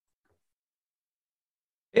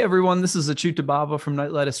Hey everyone, this is Achuta Bava from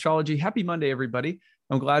Nightlight Astrology. Happy Monday, everybody.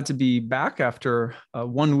 I'm glad to be back after a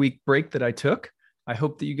 1 week break that I took. I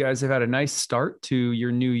hope that you guys have had a nice start to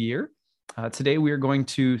your new year. Today, we are going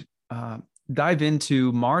to uh, dive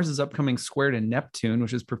into Mars's upcoming square to Neptune,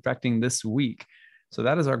 which is perfecting this week. So,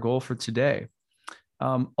 that is our goal for today.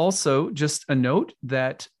 Also, just a note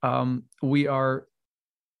that we are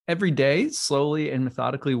every day slowly and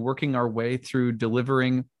methodically working our way through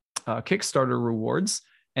delivering Kickstarter rewards.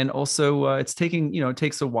 And also, it's taking, it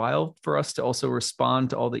takes a while for us to also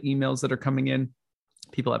respond to all the emails that are coming in.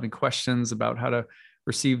 People having questions about how to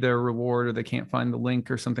receive their reward, or they can't find the link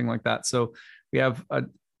or something like that. So we have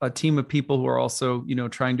a team of people who are also,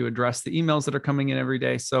 trying to address the emails that are coming in every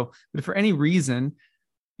day. So, but if for any reason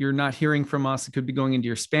you're not hearing from us, it could be going into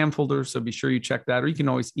your spam folder. So be sure you check that, or you can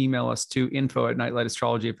always email us to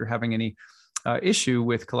info@nightlightastrology if you're having any issue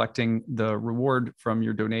with collecting the reward from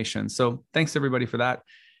your donation. So thanks everybody for that.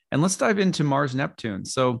 And let's dive into Mars Neptune.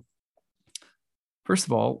 So first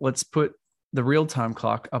of all, let's put the real-time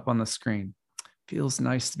clock up on the screen. Feels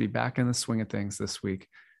nice to be back in the swing of things this week.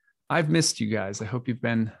 I've missed you guys. I hope you've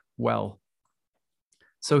been well.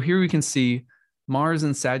 So here we can see Mars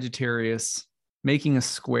in Sagittarius making a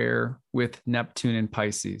square with Neptune in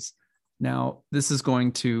Pisces. Now, this is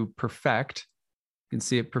going to perfect. You can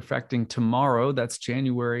see it perfecting tomorrow. That's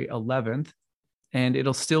January 11th. And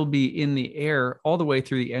it'll still be in the air all the way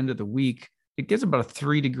through the end of the week. It gives about a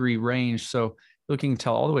 3-degree range. So looking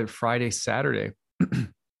until all the way to Friday, Saturday.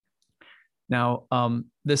 Now,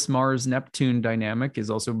 this Mars-Neptune dynamic is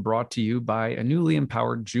also brought to you by a newly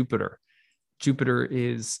empowered Jupiter. Jupiter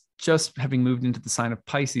is just having moved into the sign of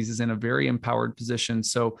Pisces, is in a very empowered position.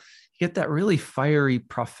 So you get that really fiery,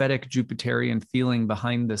 prophetic Jupiterian feeling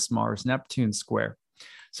behind this Mars-Neptune square.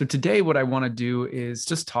 So today, what I want to do is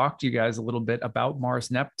just talk to you guys a little bit about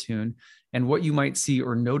Mars-Neptune and what you might see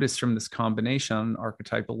or notice from this combination on an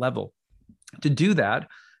archetypal level. To do that,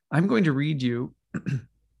 I'm going to read you a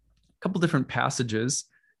couple different passages.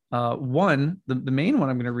 The main one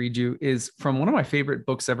I'm going to read you is from one of my favorite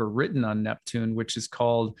books ever written on Neptune, which is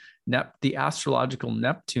called The Astrological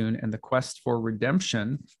Neptune and the Quest for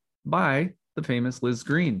Redemption by the famous Liz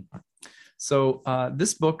Green. So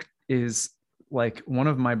this book is like one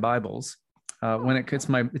of my Bibles. It's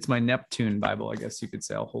my Neptune Bible, I guess you could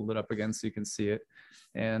say. I'll hold it up again so you can see it.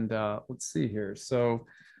 And let's see here. So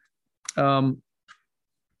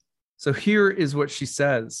here is what she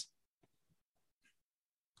says.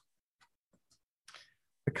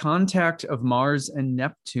 The contact of Mars and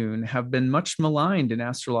Neptune have been much maligned in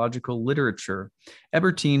astrological literature.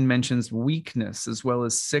 Ebertin mentions weakness as well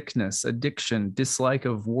as sickness, addiction, dislike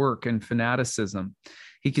of work, and fanaticism.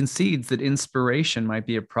 He concedes that inspiration might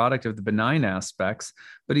be a product of the benign aspects,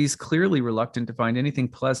 but he's clearly reluctant to find anything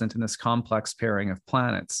pleasant in this complex pairing of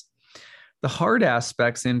planets. The hard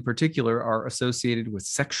aspects in particular are associated with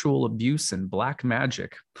sexual abuse and black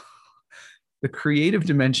magic. The creative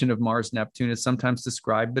dimension of Mars-Neptune is sometimes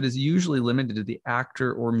described, but is usually limited to the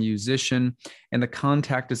actor or musician, and the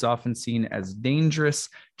contact is often seen as dangerous,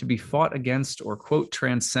 to be fought against, or, quote,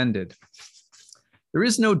 transcended. There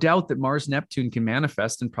is no doubt that Mars-Neptune can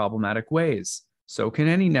manifest in problematic ways. So can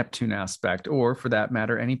any Neptune aspect, or, for that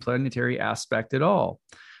matter, any planetary aspect at all.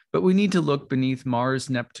 But we need to look beneath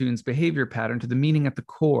Mars-Neptune's behavior pattern to the meaning at the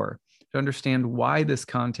core, to understand why this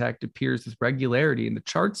contact appears with regularity in the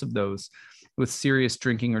charts of those with serious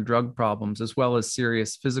drinking or drug problems, as well as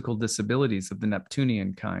serious physical disabilities of the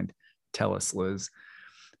Neptunian kind. Tell us, Liz.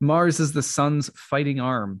 Mars is the sun's fighting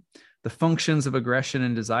arm. The functions of aggression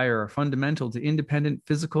and desire are fundamental to independent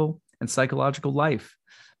physical and psychological life.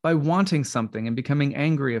 By wanting something and becoming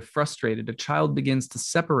angry or frustrated, a child begins to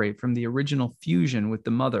separate from the original fusion with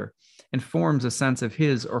the mother and forms a sense of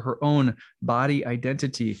his or her own body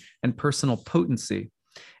identity and personal potency.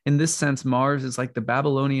 In this sense, Mars is like the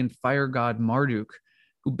Babylonian fire god Marduk,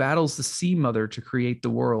 who battles the sea mother to create the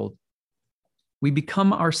world. We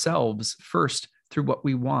become ourselves first through what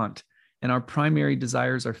we want, and our primary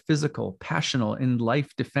desires are physical, passional, and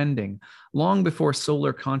life-defending, long before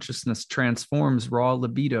solar consciousness transforms raw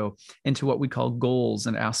libido into what we call goals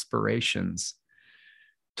and aspirations.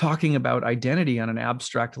 Talking about identity on an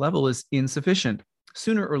abstract level is insufficient.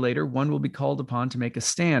 Sooner or later, one will be called upon to make a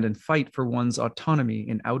stand and fight for one's autonomy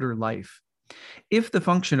in outer life. If the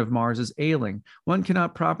function of Mars is ailing, one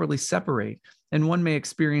cannot properly separate, and one may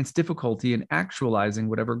experience difficulty in actualizing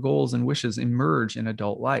whatever goals and wishes emerge in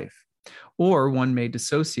adult life. Or one may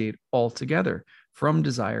dissociate altogether from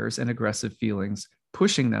desires and aggressive feelings,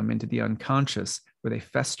 pushing them into the unconscious, where they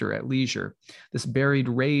fester at leisure. This buried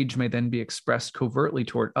rage may then be expressed covertly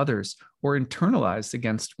toward others or internalized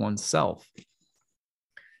against oneself.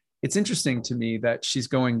 it's interesting to me that she's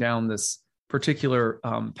going down this particular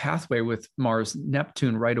pathway with Mars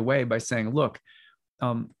Neptune right away by saying, look,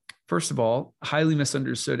 first of all, highly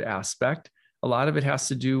misunderstood aspect. A lot of it has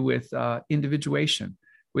to do with individuation,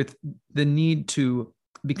 with the need to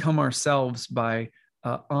become ourselves by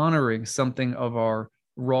honoring something of our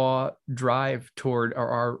raw drive toward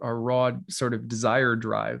our raw sort of desire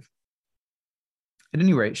drive. At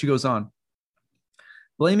any rate, she goes on.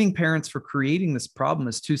 Blaming parents for creating this problem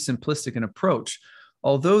is too simplistic an approach.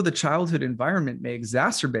 Although the childhood environment may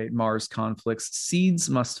exacerbate Mars conflicts, seeds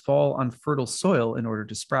must fall on fertile soil in order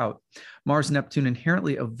to sprout. Mars-Neptune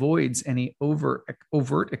inherently avoids any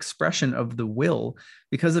overt expression of the will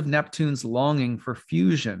because of Neptune's longing for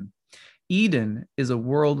fusion. Eden is a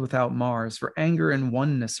world without Mars, where anger and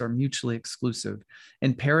oneness are mutually exclusive.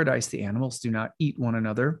 In paradise, the animals do not eat one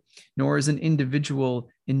another, nor is an individual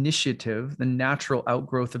initiative, the natural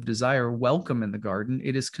outgrowth of desire, welcome in the garden.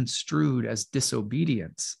 It is construed as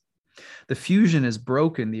disobedience. The fusion is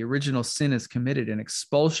broken, the original sin is committed, and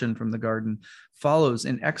expulsion from the garden follows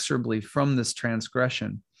inexorably from this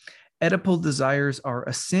transgression. Oedipal desires are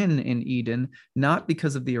a sin in Eden, not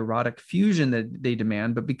because of the erotic fusion that they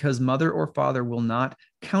demand, but because mother or father will not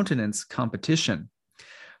countenance competition.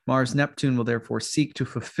 Mars-Neptune will therefore seek to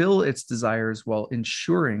fulfill its desires while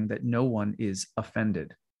ensuring that no one is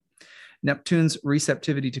offended. Neptune's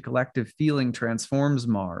receptivity to collective feeling transforms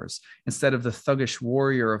Mars. Instead of the thuggish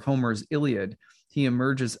warrior of Homer's Iliad, he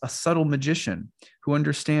emerges a subtle magician who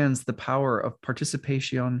understands the power of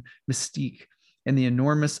participation mystique and the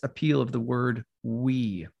enormous appeal of the word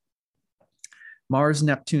we.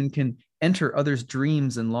 Mars-Neptune can enter others'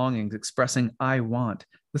 dreams and longings, expressing I want,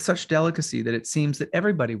 with such delicacy that it seems that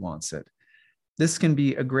everybody wants it. This can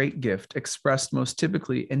be a great gift, expressed most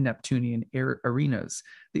typically in Neptunian arenas,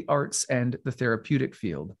 the arts and the therapeutic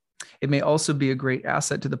field. It may also be a great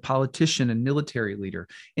asset to the politician and military leader.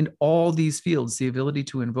 In all these fields, the ability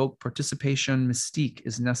to invoke participation mystique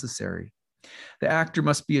is necessary. The actor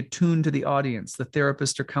must be attuned to the audience. The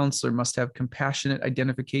therapist or counselor must have compassionate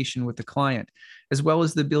identification with the client, as well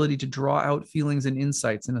as the ability to draw out feelings and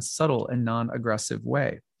insights in a subtle and non-aggressive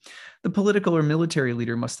way. The political or military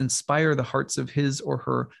leader must inspire the hearts of his or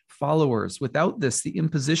her followers. Without this, the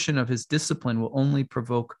imposition of his discipline will only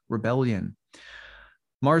provoke rebellion.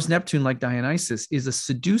 Mars-Neptune, like Dionysus, is a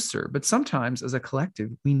seducer, but sometimes as a collective,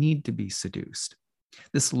 we need to be seduced.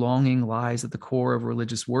 This longing lies at the core of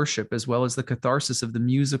religious worship, as well as the catharsis of the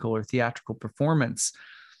musical or theatrical performance.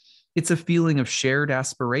 It's a feeling of shared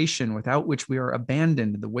aspiration without which we are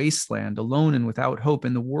abandoned in the wasteland, alone and without hope.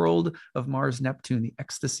 In the world of Mars-Neptune, the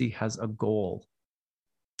ecstasy has a goal.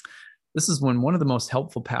 This is one of the most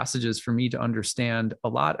helpful passages for me to understand a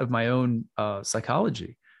lot of my own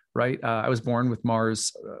psychology, right? I was born with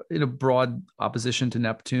Mars in a broad opposition to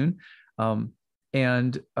Neptune.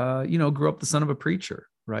 And grew up the son of a preacher,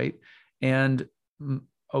 right? And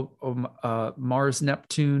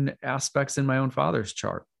Mars-Neptune aspects in my own father's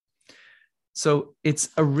chart. So it's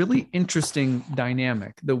a really interesting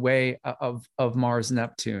dynamic, the way of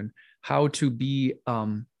Mars-Neptune, how to be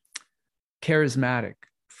charismatic,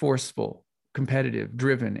 forceful, competitive,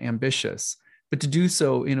 driven, ambitious, but to do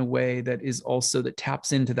so in a way that is also that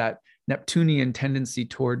taps into that Neptunian tendency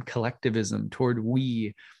toward collectivism, toward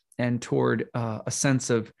we, and toward a sense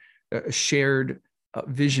of shared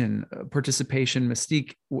vision, participation,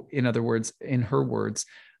 mystique, in other words, in her words,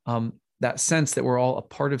 that sense that we're all a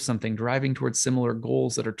part of something, driving towards similar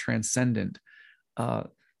goals that are transcendent.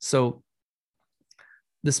 So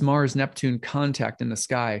this Mars-Neptune contact in the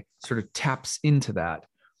sky sort of taps into that.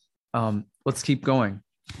 Let's keep going.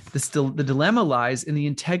 The dilemma lies in the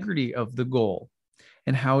integrity of the goal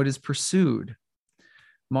and how it is pursued.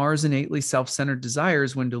 Mars' innately self-centered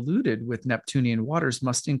desires, when diluted with Neptunian waters,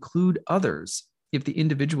 must include others if the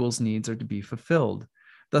individual's needs are to be fulfilled.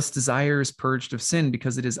 Thus, desire is purged of sin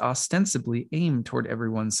because it is ostensibly aimed toward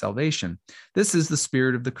everyone's salvation. This is the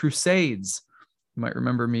spirit of the Crusades. You might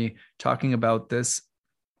remember me talking about this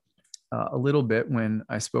a little bit when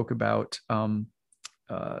I spoke about,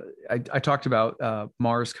 I talked about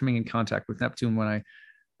Mars coming in contact with Neptune when I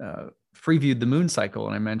previewed the moon cycle,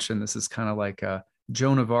 and I mentioned this is kind of like a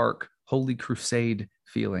Joan of Arc, Holy Crusade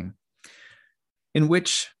feeling, in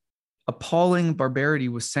which appalling barbarity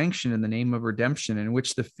was sanctioned in the name of redemption, in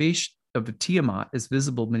which the face of Tiamat is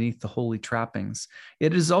visible beneath the holy trappings.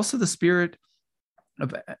 It is also the spirit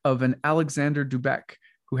of an Alexander Dubek,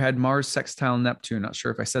 who had Mars sextile Neptune, not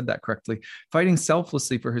sure if I said that correctly, fighting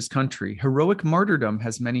selflessly for his country. Heroic martyrdom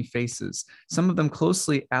has many faces, some of them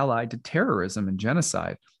closely allied to terrorism and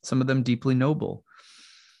genocide, some of them deeply noble.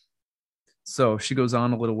 So she goes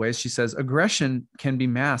on a little ways. She says, aggression can be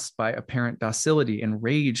masked by apparent docility, and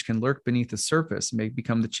rage can lurk beneath the surface, may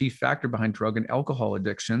become the chief factor behind drug and alcohol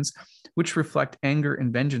addictions, which reflect anger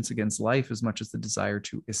and vengeance against life as much as the desire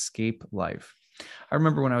to escape life. I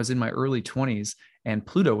remember when I was in my early 20s and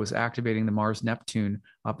Pluto was activating the Mars-Neptune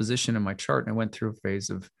opposition in my chart, and I went through a phase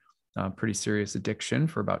of pretty serious addiction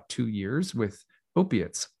for about 2 years with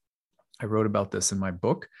opiates. I wrote about this in my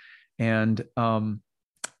book. And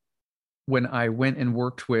when I went and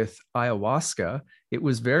worked with ayahuasca, it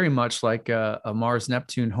was very much like a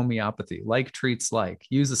Mars-Neptune homeopathy, like treats like.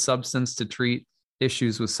 Use a substance to treat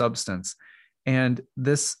issues with substance. And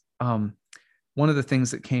this, one of the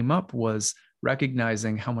things that came up was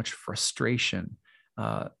recognizing how much frustration,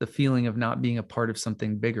 the feeling of not being a part of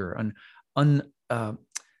something bigger,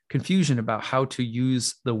 confusion about how to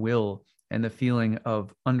use the will, and the feeling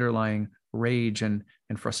of underlying rage and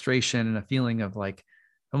frustration, and a feeling of like,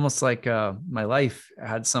 almost like my life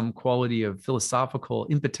had some quality of philosophical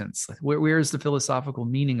impotence. Like, where's the philosophical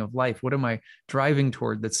meaning of life? What am I driving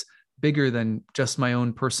toward that's bigger than just my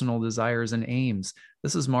own personal desires and aims?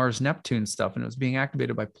 This is Mars-Neptune stuff, and it was being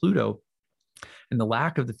activated by Pluto. And the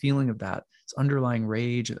lack of the feeling of that, it's underlying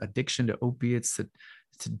rage, addiction to opiates,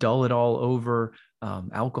 to dull it all over,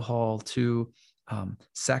 alcohol too,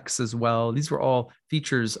 sex as well. These were all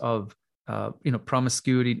features of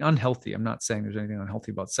promiscuity, unhealthy. I'm not saying there's anything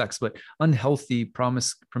unhealthy about sex, but unhealthy,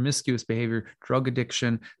 promiscuous behavior, drug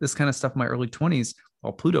addiction, this kind of stuff in my early 20s,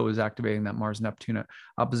 while Pluto was activating that Mars-Neptune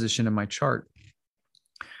opposition in my chart.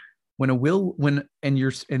 And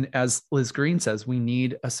as Liz Green says, we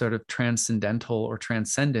need a sort of transcendental or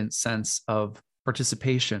transcendent sense of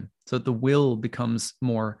participation, so that the will becomes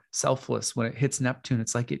more selfless. When it hits Neptune,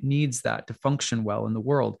 it's like it needs that to function well in the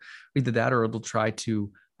world. Either that, or it'll try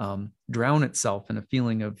to drown itself in a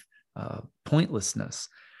feeling of pointlessness.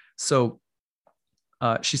 So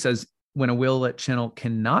she says, when a will at channel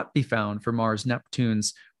cannot be found for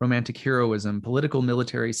Mars-Neptune's romantic heroism, political,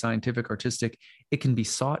 military, scientific, artistic, it can be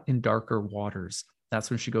sought in darker waters. That's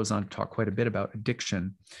when she goes on to talk quite a bit about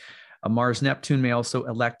addiction. A Mars-Neptune may also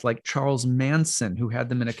elect like Charles Manson, who had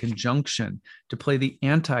them in a conjunction, to play the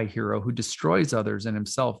anti-hero who destroys others and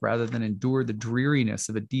himself rather than endure the dreariness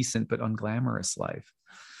of a decent but unglamorous life.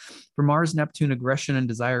 For Mars-Neptune, aggression and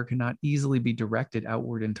desire cannot easily be directed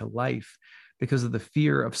outward into life because of the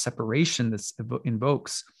fear of separation this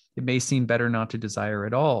invokes. It may seem better not to desire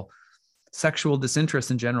at all. Sexual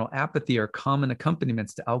disinterest and general apathy are common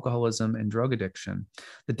accompaniments to alcoholism and drug addiction.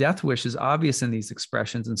 The death wish is obvious in these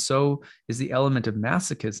expressions, and so is the element of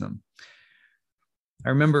masochism. I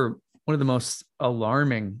remember one of the most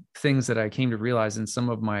alarming things that I came to realize in some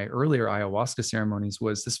of my earlier ayahuasca ceremonies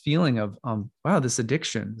was this feeling of, wow, this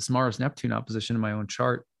addiction, this Mars-Neptune opposition in my own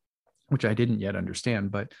chart, which I didn't yet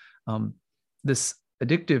understand, but this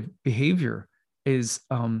addictive behavior is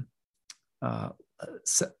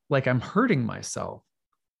like I'm hurting myself.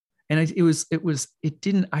 And I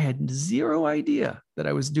had zero idea that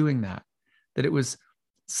I was doing that there was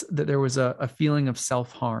a feeling of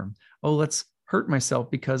self-harm. Oh, let's hurt myself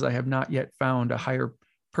because I have not yet found a higher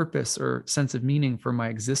purpose or sense of meaning for my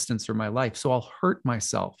existence or my life. So I'll hurt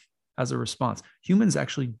myself as a response. Humans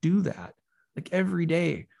actually do that, like every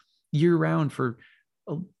day, year round, for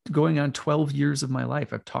going on 12 years of my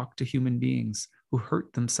life. I've talked to human beings who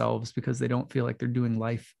hurt themselves because they don't feel like they're doing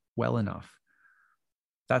life well enough.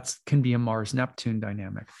 That can be a Mars-Neptune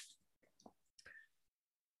dynamic.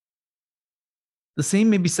 The same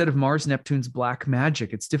may be said of Mars-Neptune's black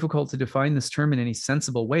magic. It's difficult to define this term in any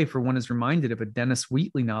sensible way, for one is reminded of a Dennis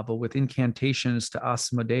Wheatley novel with incantations to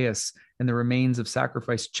Asmodeus and the remains of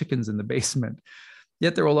sacrificed chickens in the basement.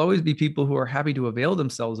 Yet there will always be people who are happy to avail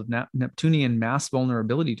themselves of Neptunian mass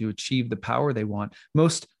vulnerability to achieve the power they want.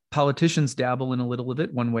 Most politicians dabble in a little of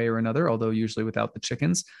it one way or another, although usually without the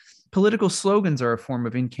chickens. Political slogans are a form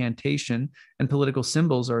of incantation, and political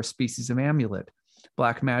symbols are a species of amulet.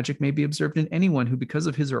 Black magic may be observed in anyone who, because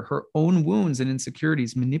of his or her own wounds and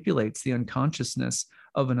insecurities, manipulates the unconsciousness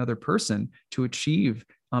of another person to achieve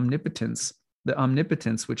omnipotence, the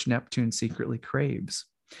omnipotence which Neptune secretly craves.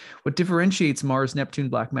 What differentiates Mars-Neptune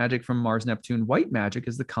black magic from Mars-Neptune white magic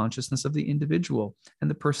is the consciousness of the individual and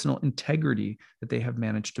the personal integrity that they have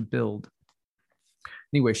managed to build.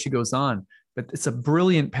 Anyway, she goes on, but it's a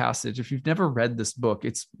brilliant passage. If you've never read this book,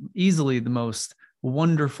 it's easily the most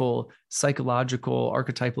wonderful psychological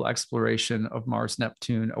archetypal exploration of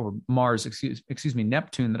Mars-Neptune, or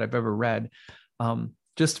Neptune, that I've ever read.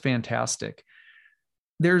 Just fantastic.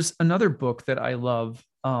 There's another book that I love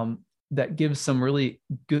that gives some really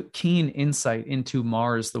good, keen insight into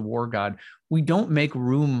Mars, the war god, we don't make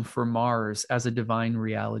room for Mars as a divine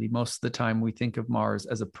reality. Most of the time, we think of Mars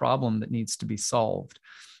as a problem that needs to be solved.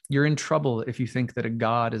 You're in trouble if you think that a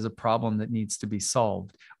god is a problem that needs to be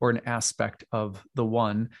solved, or an aspect of the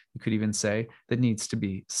one, you could even say, that needs to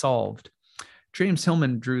be solved. James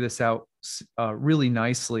Hillman drew this out really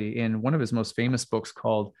nicely in one of his most famous books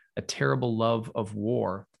called A Terrible Love of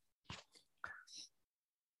War.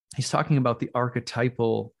 He's talking about the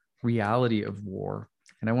archetypal reality of war.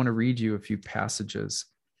 And I want to read you a few passages.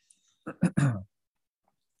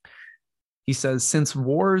 He says, since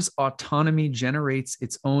war's autonomy generates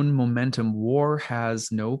its own momentum, war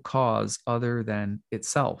has no cause other than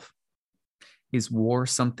itself. Is war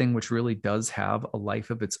something which really does have a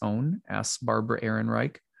life of its own? Asks Barbara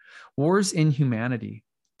Ehrenreich. War's inhumanity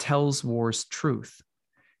tells war's truth.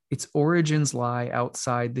 Its origins lie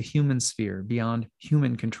outside the human sphere, beyond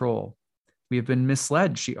human control. We have been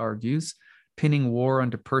misled, she argues, pinning war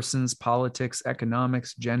onto persons, politics,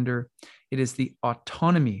 economics, gender. It is the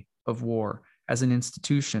autonomy of war as an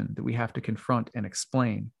institution that we have to confront and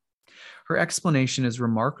explain. Her explanation is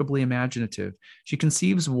remarkably imaginative. She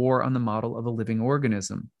conceives war on the model of a living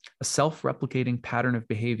organism, a self-replicating pattern of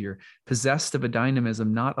behavior, possessed of a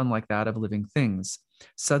dynamism not unlike that of living things.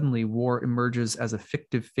 Suddenly, war emerges as a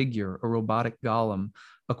fictive figure, a robotic golem,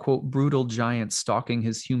 a, quote, brutal giant stalking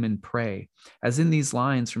his human prey. As in these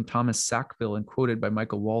lines from Thomas Sackville and quoted by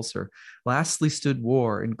Michael Walzer, lastly stood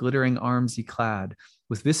war, in glittering arms he clad,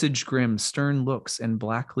 with visage grim, stern looks, and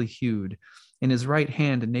blackly hued. In his right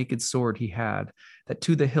hand a naked sword he had, that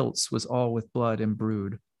to the hilts was all with blood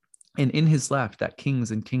embrued. And in his left that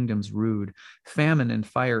kings and kingdoms rude, famine and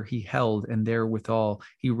fire he held, and therewithal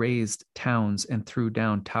he razed towns and threw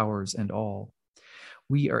down towers and all.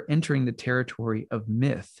 We are entering the territory of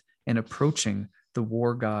myth and approaching the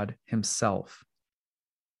war god himself.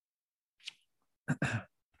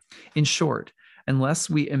 In short, unless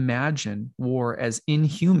we imagine war as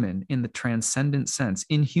inhuman in the transcendent sense,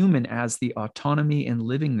 inhuman as the autonomy and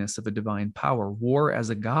livingness of a divine power, war as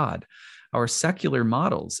a god, our secular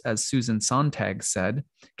models, as Susan Sontag said,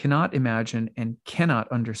 cannot imagine and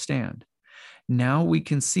cannot understand. Now we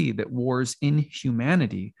can see that war's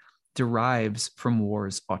inhumanity derives from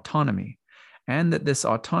war's autonomy, and that this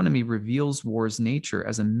autonomy reveals war's nature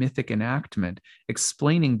as a mythic enactment,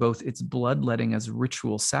 explaining both its bloodletting as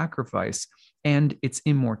ritual sacrifice and its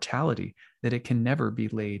immortality, that it can never be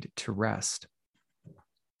laid to rest.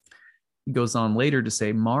 He goes on later to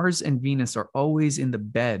say, Mars and Venus are always in the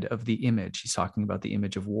bed of the image. He's talking about the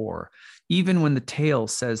image of war. Even when the tale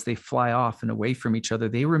says they fly off and away from each other,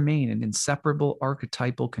 they remain an inseparable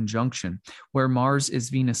archetypal conjunction. Where Mars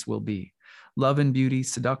is, Venus will be. Love and beauty,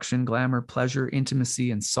 seduction, glamour, pleasure,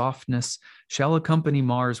 intimacy, and softness shall accompany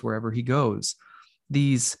Mars wherever he goes.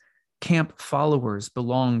 These camp followers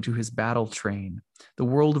belong to his battle train. The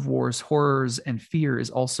world of war's horrors and fear is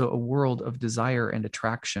also a world of desire and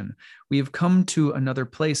attraction. We have come to another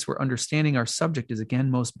place where understanding our subject is again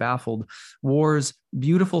most baffled. War's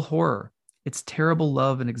beautiful horror, its terrible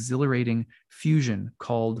love and exhilarating fusion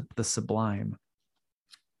called the sublime.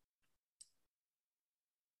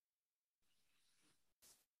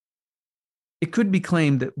 It could be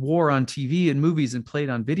claimed that war on TV and movies and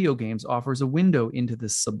played on video games offers a window into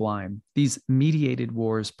this sublime. These mediated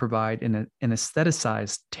wars provide an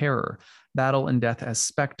aestheticized terror, battle and death as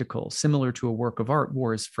spectacle. Similar to a work of art,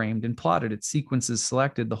 war is framed and plotted, its sequences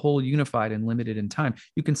selected, the whole unified and limited in time.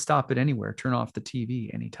 You can stop it anywhere, turn off the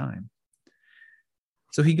TV anytime.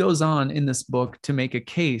 So he goes on in this book to make a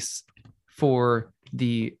case for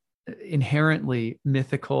the inherently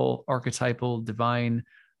mythical, archetypal, divine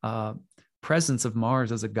presence of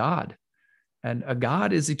Mars as a god. And a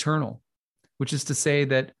god is eternal, which is to say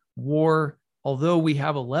that war, although we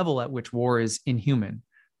have a level at which war is inhuman,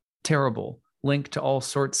 terrible, linked to all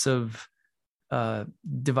sorts of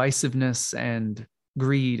divisiveness and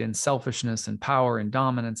greed and selfishness and power and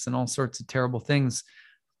dominance and all sorts of terrible things,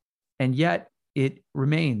 and yet it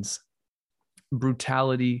remains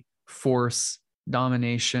brutality, force,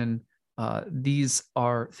 domination. These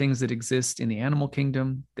are things that exist in the animal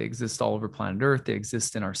kingdom. They exist all over planet Earth. They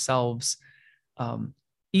exist in ourselves.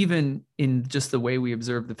 Even in just the way we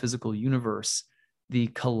observe the physical universe, the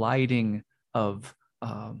colliding of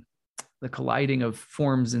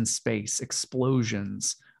forms in space,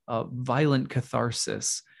 explosions, violent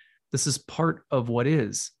catharsis. This is part of what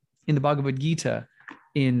is. In the Bhagavad Gita,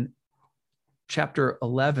 in chapter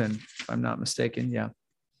 11, if I'm not mistaken,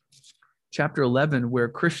 chapter 11, where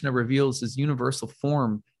Krishna reveals his universal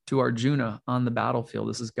form to Arjuna on the battlefield.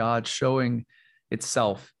 This is God showing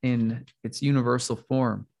itself in its universal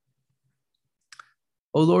form.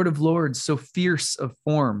 O Lord of Lords, so fierce of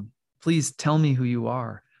form, Please tell me who you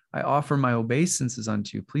are. I offer my obeisances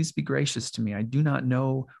unto you. Please be gracious to me. I do not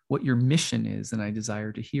know what your mission is, and I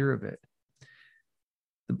desire to hear of it.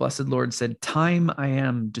 The blessed Lord said, time I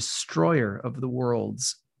am, destroyer of the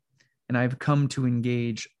worlds, and I've come to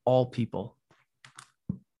engage all people.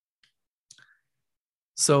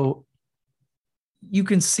 So you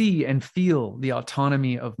can see and feel the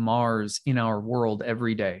autonomy of Mars in our world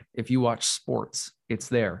every day. If you watch sports, it's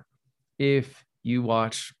there. If you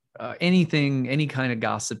watch anything, any kind of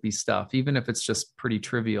gossipy stuff, even if it's just pretty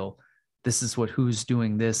trivial, this is who's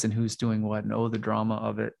doing this and who's doing what, and the drama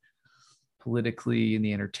of it politically, in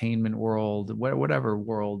the entertainment world, whatever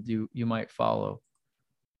world you might follow.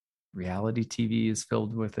 Reality TV is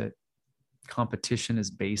filled with it. Competition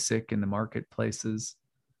is basic in the marketplaces.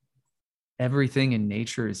 Everything in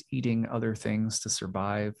nature is eating other things to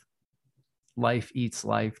survive. Life eats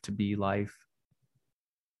life to be life.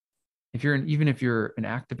 Even if you're an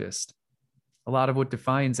activist, a lot of what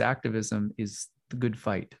defines activism is the good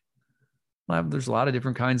fight. Well, there's a lot of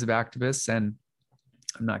different kinds of activists, and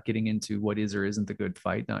I'm not getting into what is or isn't the good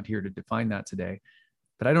fight, not here to define that today.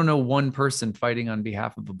 But I don't know one person fighting on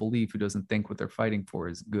behalf of a belief who doesn't think what they're fighting for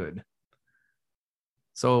is good.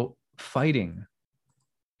 So fighting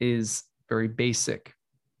is very basic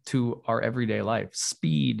to our everyday life.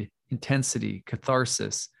 Speed, intensity,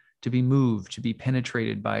 catharsis, to be moved, to be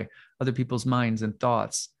penetrated by other people's minds and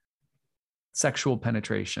thoughts, sexual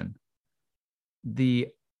penetration. The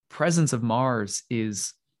presence of Mars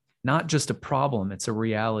is not just a problem, it's a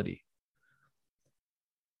reality.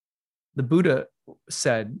 The Buddha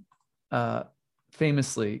said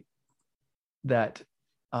famously that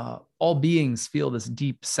all beings feel this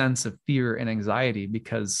deep sense of fear and anxiety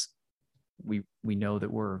because we know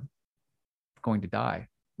that we're going to die.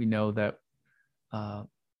 We know that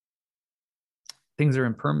things are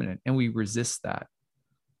impermanent, and we resist that.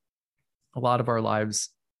 A lot of our lives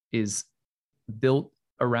is built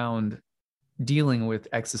around dealing with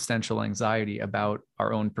existential anxiety about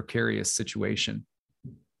our own precarious situation.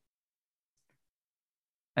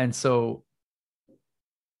 And so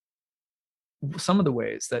some of the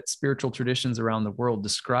ways that spiritual traditions around the world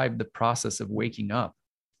describe the process of waking up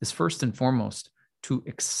is first and foremost to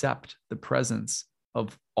accept the presence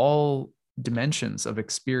of all dimensions of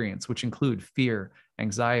experience, which include fear,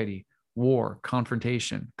 anxiety, war,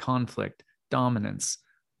 confrontation, conflict, dominance,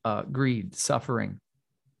 greed, suffering.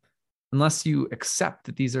 Unless you accept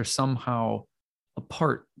that these are somehow a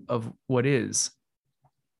part of what is,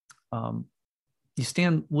 you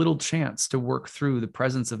stand little chance to work through the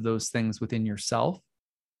presence of those things within yourself.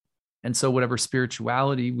 And so whatever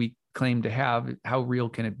spirituality we claim to have, how real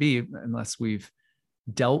can it be unless we've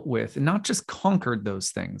dealt with and not just conquered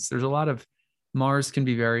those things? There's a lot of Mars can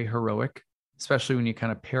be very heroic, especially when you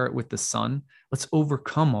kind of pair it with the sun. Let's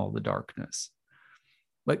overcome all the darkness.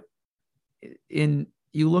 But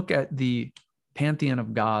you look at the pantheon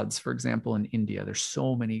of gods, for example, in India, there's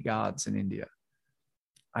so many gods in India.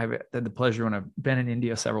 I've had the pleasure when I've been in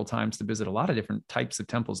India several times to visit a lot of different types of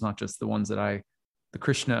temples, not just the ones that the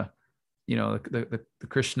Krishna, the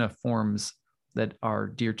Krishna forms that are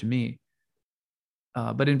dear to me.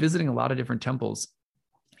 But in visiting a lot of different temples,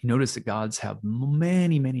 you notice that gods have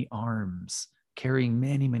many, many arms, carrying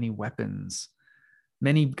many, many weapons.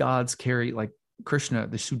 Many gods carry, like Krishna,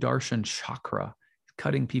 the Sudarshan chakra,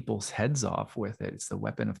 cutting people's heads off with it. It's the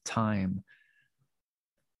weapon of time.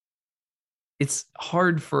 It's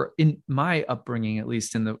hard in my upbringing, at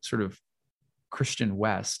least in the sort of Christian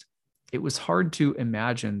West, it was hard to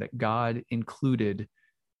imagine that God included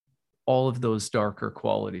all of those darker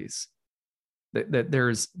qualities, that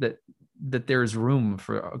there's room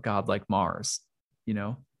for a God like Mars,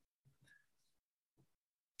 But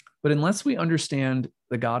unless we understand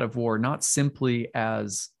the God of war, not simply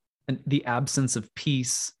as the absence of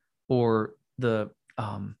peace or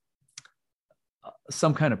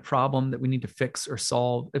some kind of problem that we need to fix or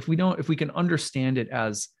solve, if we can understand it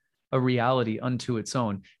as a reality unto its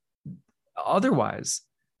own, otherwise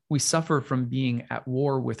we suffer from being at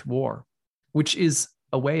war with war, which is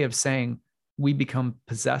a way of saying we become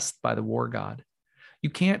possessed by the war god. You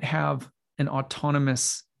can't have an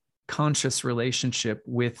autonomous, conscious relationship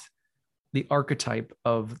with the archetype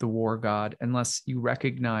of the war god unless you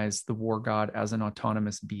recognize the war god as an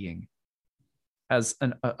autonomous being, as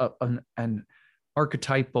an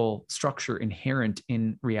archetypal structure inherent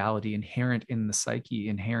in reality, inherent in the psyche,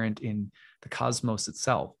 inherent in the cosmos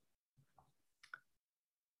itself.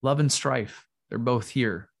 Love and strife, they're both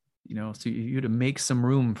here, so you have to make some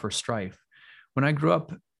room for strife. When I grew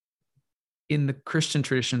up in the Christian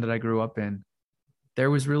tradition that I grew up in, there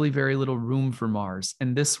was really very little room for Mars.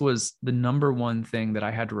 And this was the number one thing that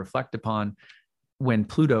I had to reflect upon when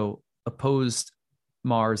Pluto opposed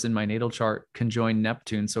Mars in my natal chart conjoined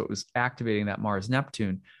Neptune. So it was activating that Mars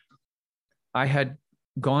Neptune. I had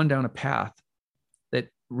gone down a path that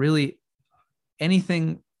really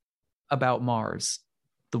anything about Mars,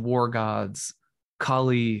 the war gods,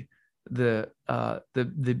 Kali, the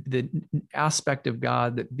aspect of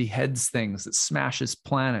God that beheads things, that smashes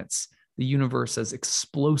planets, the universe as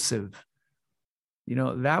explosive.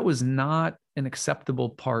 That was not an acceptable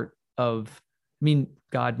part of, I mean,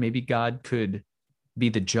 maybe God could be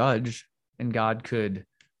the judge and God could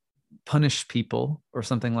punish people or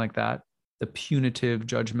something like that. The punitive,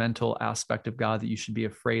 judgmental aspect of God that you should be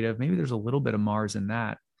afraid of. Maybe there's a little bit of Mars in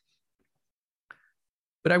that.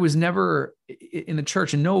 But I was never in the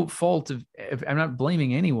church, and no fault of, I'm not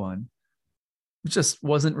blaming anyone. It just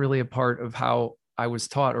wasn't really a part of how I was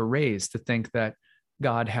taught or raised to think that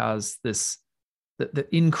God has this, the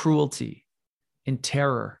in cruelty, in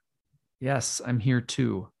terror. Yes, I'm here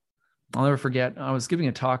too. I'll never forget. I was giving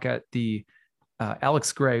a talk at the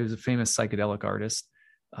Alex Gray, who's a famous psychedelic artist.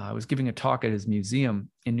 I was giving a talk at his museum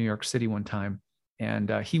in New York City one time,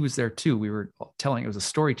 and he was there too. We were it was a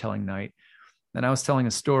storytelling night, and I was telling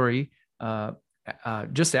a story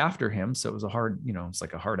just after him. So it was it's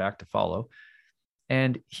like a hard act to follow.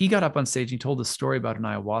 And he got up on stage and he told a story about an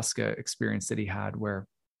ayahuasca experience that he had where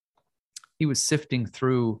he was sifting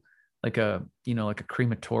through like a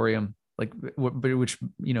crematorium, which,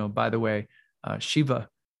 by the way, Shiva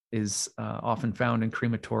is often found in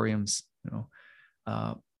crematoriums,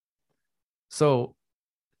 so,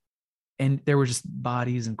 and there were just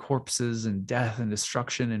bodies and corpses and death and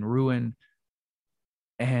destruction and ruin.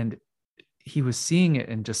 And he was seeing it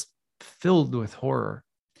and just filled with horror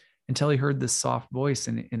until he heard this soft voice.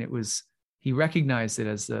 And he recognized it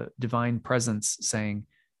as the divine presence saying,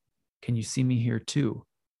 "Can you see me here too?"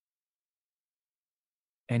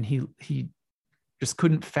 And he just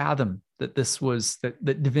couldn't fathom that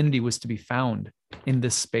that divinity was to be found in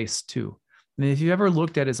this space too. And if you ever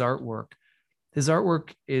looked at his artwork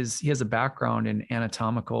he has a background in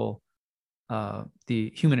anatomical,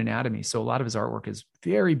 the human anatomy. So a lot of his artwork is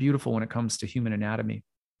very beautiful when it comes to human anatomy.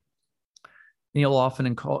 And he'll often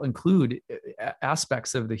include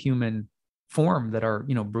aspects of the human form that are,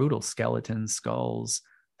 brutal, skeletons, skulls,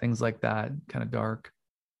 things like that, kind of dark,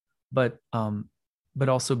 but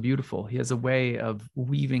also beautiful. He has a way of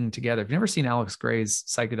weaving together. If you've never seen Alex Gray's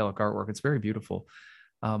psychedelic artwork, it's very beautiful.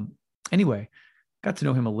 Anyway, got to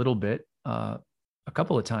know him a little bit. A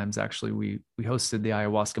couple of times, actually, we hosted the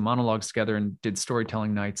ayahuasca monologues together and did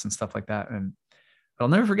storytelling nights and stuff like that. And I'll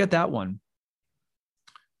never forget that one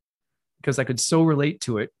because I could so relate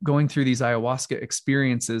to it going through these ayahuasca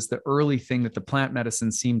experiences. The early thing that the plant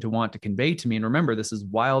medicine seemed to want to convey to me, and remember, this is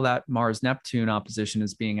while that Mars Neptune opposition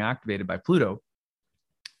is being activated by Pluto,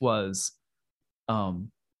 was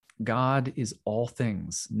God is all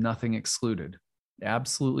things, nothing excluded,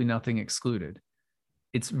 absolutely nothing excluded.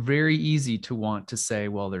 It's very easy to want to say,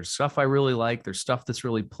 well, there's stuff I really like. There's stuff that's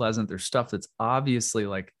really pleasant. There's stuff that's obviously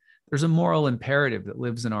there's a moral imperative that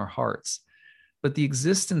lives in our hearts. But the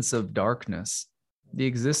existence of darkness, the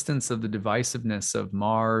existence of the divisiveness of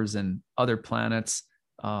Mars and other planets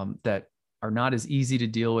that are not as easy to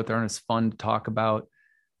deal with, aren't as fun to talk about,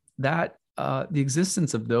 that the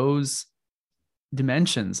existence of those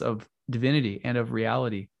dimensions of divinity and of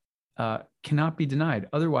reality cannot be denied.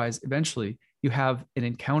 Otherwise, eventually, you have an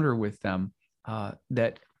encounter with them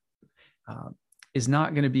that is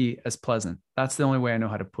not going to be as pleasant. That's the only way I know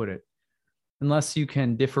how to put it. Unless you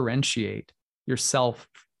can differentiate yourself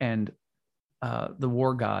and the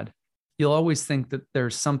war god, you'll always think that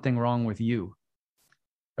there's something wrong with you.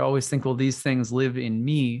 You always think, well, these things live in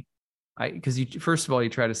me. Because first of all, you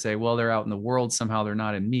try to say, well, they're out in the world, somehow they're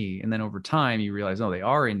not in me. And then over time, you realize, oh, they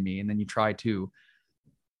are in me. And then you try to,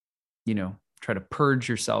 purge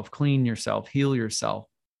yourself, clean yourself, heal yourself.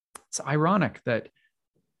 It's ironic that,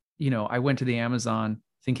 I went to the Amazon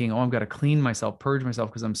thinking, oh, I've got to clean myself, purge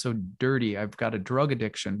myself because I'm so dirty. I've got a drug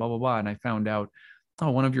addiction, blah, blah, blah. And I found out,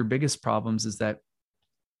 oh, one of your biggest problems is that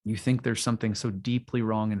you think there's something so deeply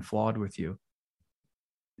wrong and flawed with you.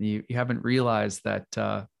 You haven't realized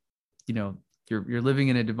that, you're living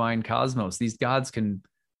in a divine cosmos. These gods can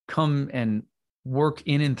come and work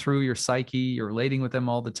in and through your psyche. You're relating with them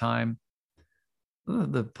all the time.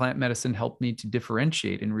 The plant medicine helped me to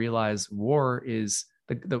differentiate and realize war is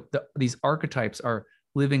these archetypes are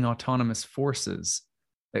living autonomous forces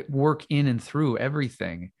that work in and through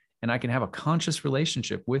everything. And I can have a conscious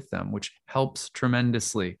relationship with them, which helps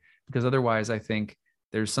tremendously, because otherwise I think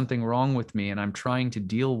there's something wrong with me and I'm trying to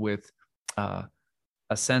deal with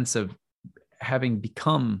a sense of having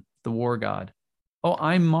become the war god. Oh,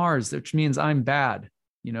 I'm Mars, which means I'm bad,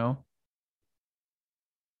 you know?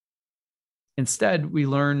 Instead, we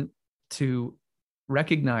learn to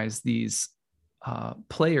recognize these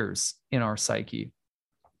players in our psyche,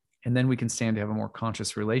 and then we can stand to have a more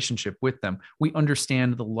conscious relationship with them. We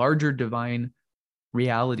understand the larger divine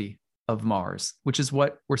reality of Mars, which is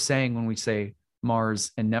what we're saying when we say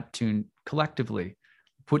Mars and Neptune collectively.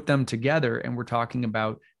 Put them together, and we're talking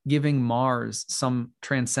about giving Mars some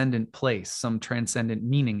transcendent place, some transcendent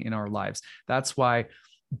meaning in our lives. That's why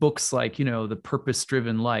books like, The Purpose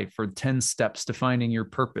Driven Life, or 10 Steps to Finding Your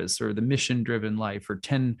Purpose, or The Mission Driven Life, or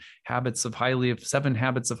 7 Habits of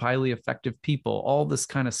Highly Effective People, all this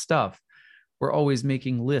kind of stuff. We're always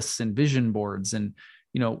making lists and vision boards. And,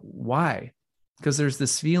 why? Because there's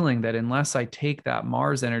this feeling that unless I take that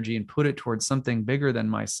Mars energy and put it towards something bigger than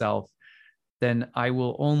myself, then I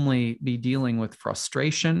will only be dealing with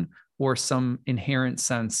frustration or some inherent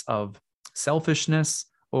sense of selfishness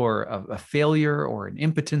or a failure or an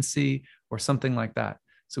impotency or something like that.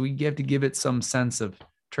 So we have to give it some sense of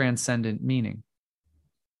transcendent meaning.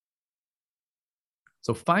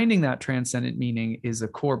 So finding that transcendent meaning is a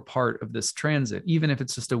core part of this transit. Even if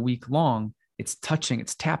it's just a week long, it's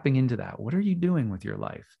tapping into that. What are you doing with your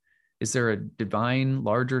life? Is there a divine,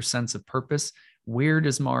 larger sense of purpose? Where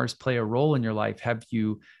does Mars play a role in your life? Have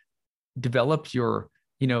you developed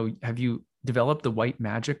the white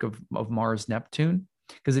magic of Mars Neptune?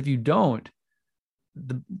 Because if you don't,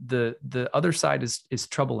 the other side is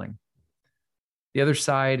troubling. The other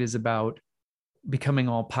side is about becoming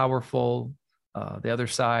all powerful. The other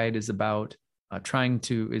side is about it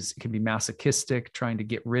can be masochistic, trying to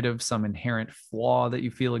get rid of some inherent flaw that you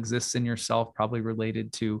feel exists in yourself, probably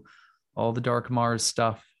related to all the dark Mars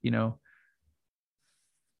stuff,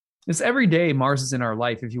 It's every day Mars is in our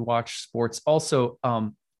life. If you watch sports, also,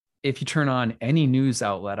 if you turn on any news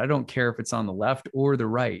outlet, I don't care if it's on the left or the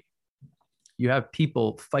right, you have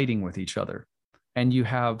people fighting with each other, and you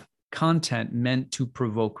have content meant to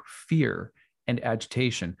provoke fear and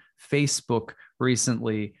agitation. Facebook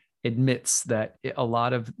recently admits that a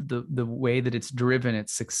lot of the way that it's driven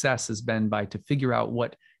its success has been by to figure out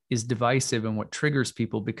what is divisive and what triggers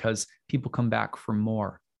people, because people come back for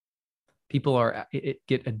more. People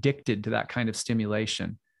get addicted to that kind of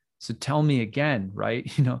stimulation. So tell me again, right?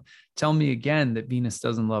 Tell me again that Venus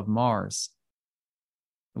doesn't love Mars.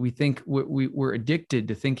 We think we're addicted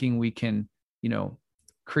to thinking we can,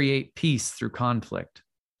 create peace through conflict.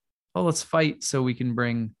 Oh, let's fight so we can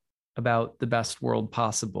bring about the best world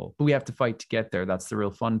possible. But we have to fight to get there. That's the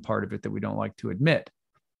real fun part of it that we don't like to admit.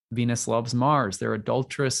 Venus loves Mars. They're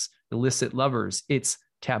adulterous, illicit lovers. It's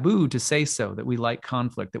taboo to say so, that we like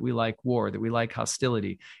conflict, that we like war, that we like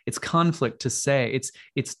hostility. It's conflict to say,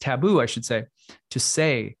 it's taboo, I should say, to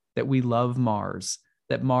say that we love Mars,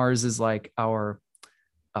 that Mars is like our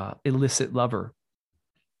illicit lover.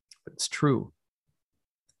 But it's true.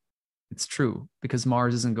 It's true, because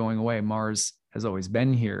Mars isn't going away. Mars has always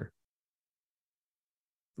been here.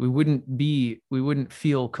 We wouldn't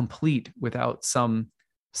feel complete without some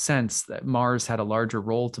sense that Mars had a larger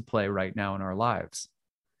role to play right now in our lives.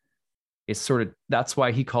 That's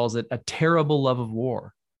why he calls it a terrible love of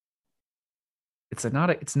war.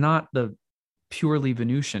 It's not the purely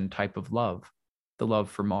Venusian type of love, the love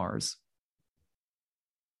for Mars.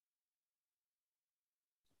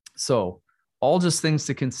 So all just things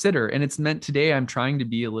to consider. And it's meant today, I'm trying to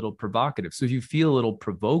be a little provocative. So if you feel a little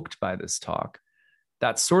provoked by this talk,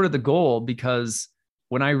 that's sort of the goal, because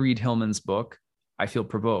when I read Hillman's book, I feel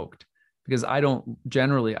provoked, because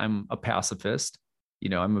I'm a pacifist.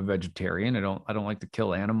 I'm a vegetarian. I don't like to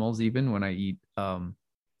kill animals, even when I eat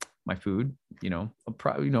my food.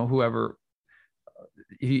 Whoever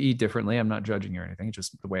you eat differently. I'm not judging you or anything. It's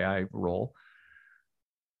just the way I roll.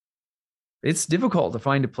 It's difficult to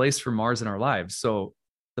find a place for Mars in our lives. So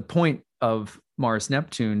the point of Mars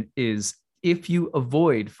Neptune is, if you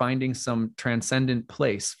avoid finding some transcendent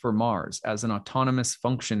place for Mars as an autonomous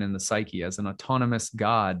function in the psyche, as an autonomous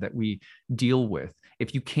god that we deal with,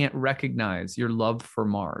 if you can't recognize your love for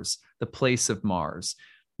Mars, the place of Mars,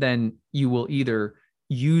 then you will either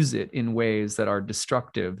use it in ways that are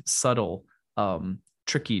destructive, subtle,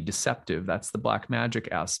 tricky, deceptive. That's the black magic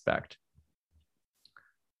aspect.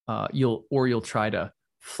 You'll try to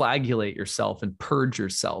flagellate yourself and purge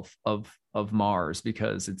yourself of Mars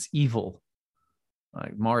because it's evil.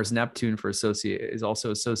 Mars Neptune is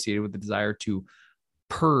also associated with the desire to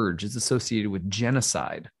purge. It's associated with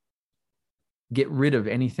genocide. Get rid of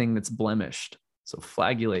anything that's blemished. So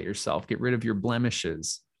flagellate yourself. Get rid of your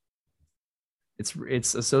blemishes.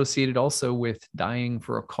 It's associated also with dying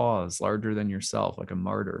for a cause larger than yourself, like a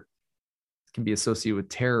martyr. It can be associated with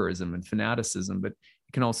terrorism and fanaticism, but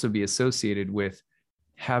it can also be associated with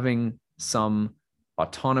having some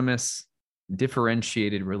autonomous,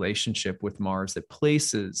 differentiated relationship with Mars that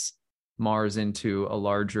places Mars into a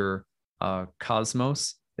larger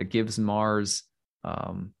cosmos, that gives Mars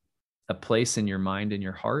a place in your mind and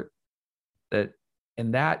your heart. That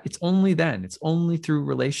it's only through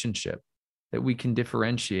relationship that we can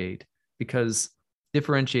differentiate, because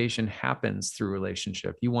differentiation happens through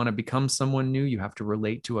relationship. You want to become someone new, you have to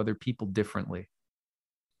relate to other people differently.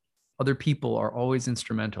 Other people are always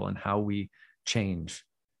instrumental in how we change.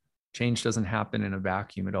 Change doesn't happen in a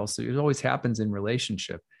vacuum. It always happens in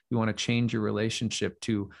relationship. You want to change your relationship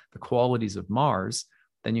to the qualities of Mars,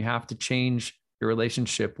 then you have to change your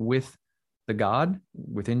relationship with the God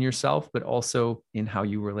within yourself, but also in how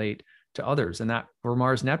you relate to others. And that for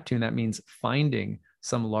Mars Neptune, that means finding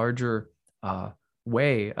some larger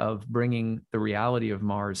way of bringing the reality of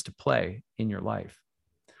Mars to play in your life.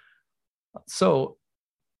 So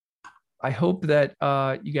I hope that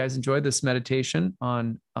you guys enjoyed this meditation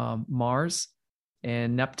on Mars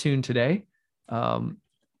and Neptune today. I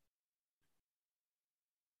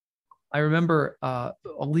remember, I'll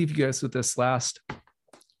leave you guys with this last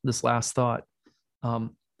thought. I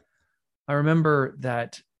remember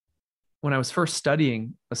that when I was first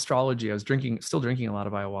studying astrology, I was still drinking a lot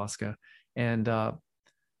of ayahuasca. And there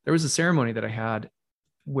was a ceremony that I had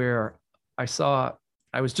where I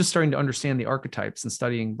was just starting to understand the archetypes and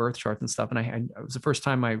studying birth charts and stuff. And it was the first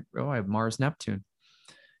time I have Mars Neptune.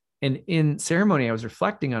 And in ceremony, I was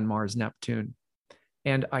reflecting on Mars Neptune.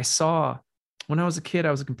 And I saw, when I was a kid,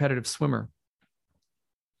 I was a competitive swimmer.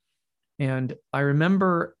 And I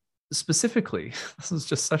remember specifically, this was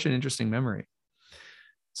just such an interesting memory,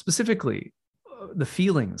 specifically the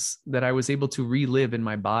feelings that I was able to relive in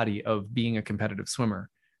my body of being a competitive swimmer.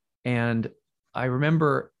 And I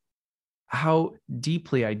remember how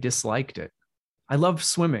deeply I disliked it. I loved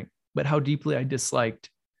swimming, but how deeply I disliked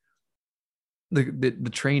the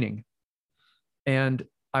training. And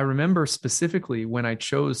I remember specifically when I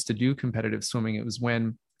chose to do competitive swimming, it was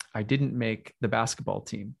when I didn't make the basketball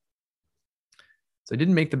team. So I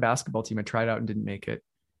didn't make the basketball team. I tried out and didn't make it.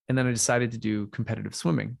 And then I decided to do competitive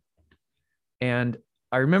swimming. And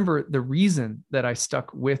I remember the reason that I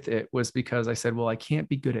stuck with it was because I said, well, I can't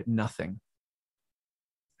be good at nothing.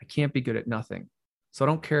 I can't be good at nothing. So I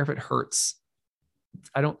don't care if it hurts.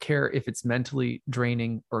 I don't care if it's mentally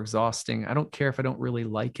draining or exhausting. I don't care if I don't really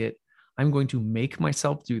like it. I'm going to make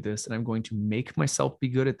myself do this, and I'm going to make myself be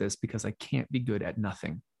good at this because I can't be good at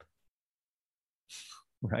nothing.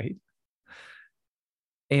 Right?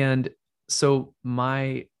 And so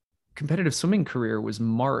my competitive swimming career was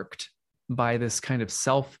marked by this kind of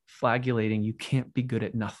self-flagellating, you can't be good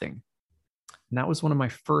at nothing. And that was one of my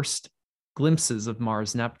first glimpses of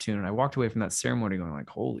Mars Neptune. And I walked away from that ceremony going like,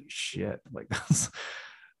 holy shit, like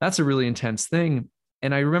that's a really intense thing.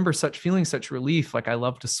 And I remember feeling such relief. Like I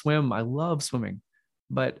love to swim. I love swimming,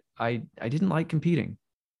 but I didn't like competing.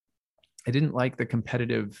 I didn't like the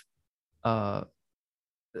competitive, I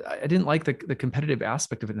didn't like the competitive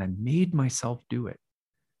aspect of it. And I made myself do it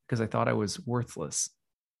because I thought I was worthless.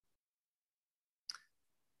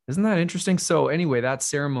 Isn't that interesting? So anyway, that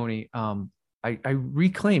ceremony, I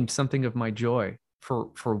reclaimed something of my joy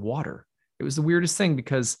for water. It was the weirdest thing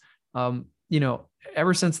because,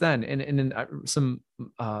 ever since then, and in some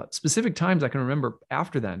specific times I can remember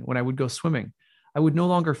after then, when I would go swimming, I would no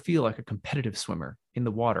longer feel like a competitive swimmer in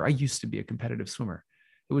the water. I used to be a competitive swimmer.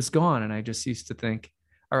 It was gone. And I just used to think,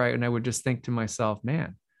 all right. And I would just think to myself,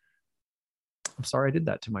 man, I'm sorry I did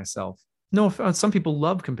that to myself. No, some people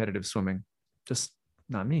love competitive swimming, just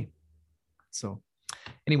not me. So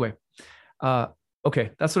anyway,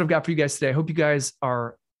 okay, that's what I've got for you guys today. I hope you guys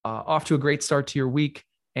are off to a great start to your week.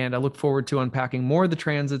 And I look forward to unpacking more of the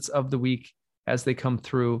transits of the week as they come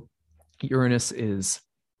through. Uranus is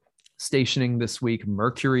stationing this week.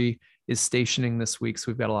 Mercury is stationing this week. So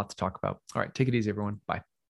we've got a lot to talk about. All right, take it easy, everyone. Bye.